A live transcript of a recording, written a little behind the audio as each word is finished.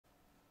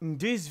In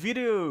this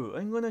video,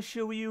 I'm gonna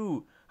show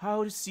you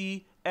how to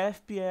see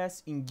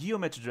FPS in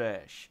Geometry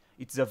Dash.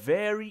 It's a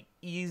very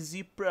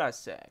easy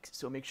process,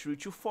 so make sure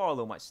to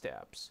follow my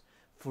steps.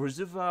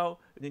 First of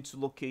all, you need to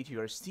locate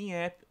your Steam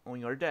app on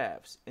your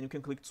devs, and you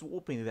can click to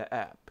open the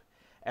app.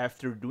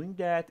 After doing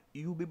that,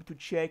 you'll be able to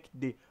check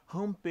the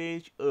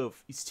homepage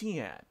of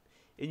Steam app,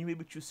 and you'll be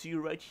able to see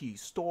right here,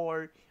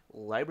 Store,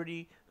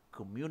 Library,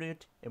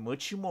 Community, and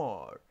much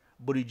more.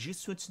 But you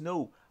just want to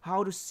know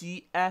how to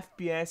see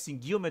FPS in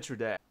Geometry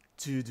Dash.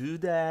 To do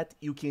that,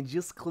 you can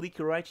just click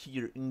right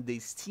here in the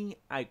Steam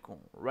icon,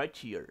 right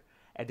here,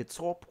 at the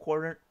top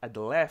corner at the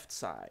left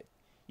side.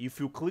 If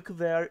you click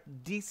there,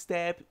 this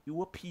tab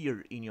will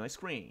appear in your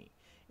screen,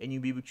 and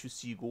you'll be able to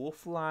see go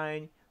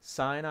offline,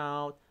 sign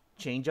out,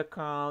 change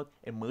account,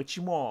 and much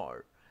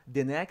more.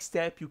 The next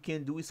step you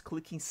can do is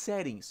clicking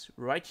settings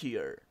right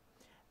here.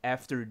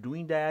 After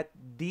doing that,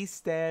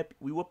 this tab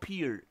will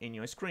appear in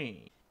your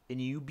screen,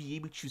 and you'll be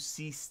able to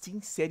see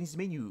Steam settings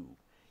menu.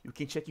 You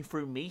can check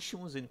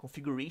informations and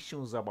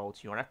configurations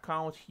about your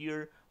account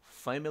here,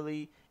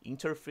 family,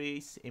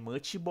 interface, and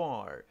much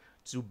more.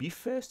 To be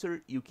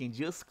faster, you can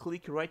just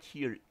click right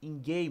here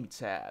in Game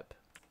tab.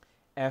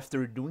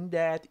 After doing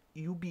that,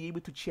 you'll be able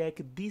to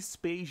check this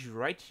page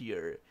right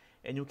here,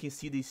 and you can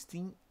see the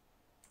Steam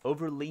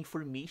overlay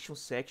information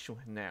section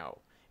now.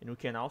 And you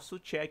can also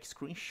check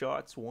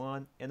screenshots,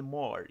 one and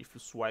more if you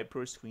swipe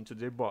your screen to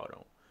the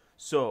bottom.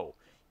 So,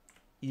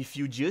 if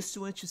you just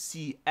want to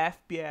see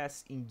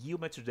FPS in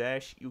Geometry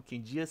Dash, you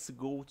can just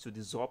go to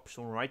this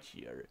option right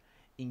here,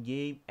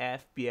 in-game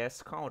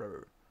FPS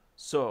counter.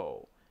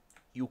 So,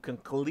 you can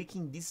click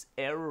in this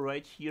arrow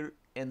right here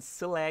and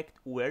select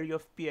where your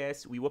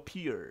FPS will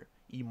appear.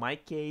 In my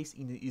case,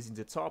 it is in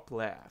the top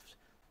left.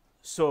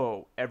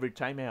 So, every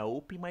time I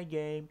open my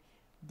game,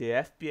 the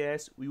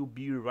FPS will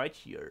be right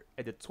here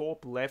at the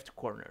top left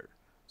corner.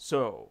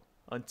 So,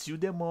 until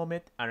the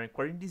moment I'm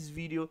recording this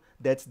video,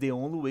 that's the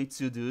only way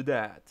to do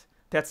that.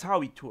 That's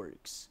how it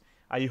works.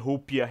 I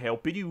hope I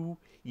helped you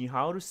in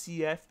how to see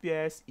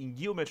FPS in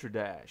Geometry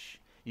Dash.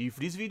 If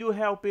this video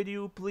helped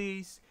you,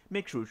 please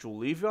make sure to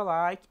leave a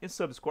like and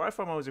subscribe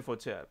for more info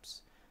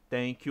tips.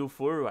 Thank you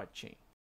for watching.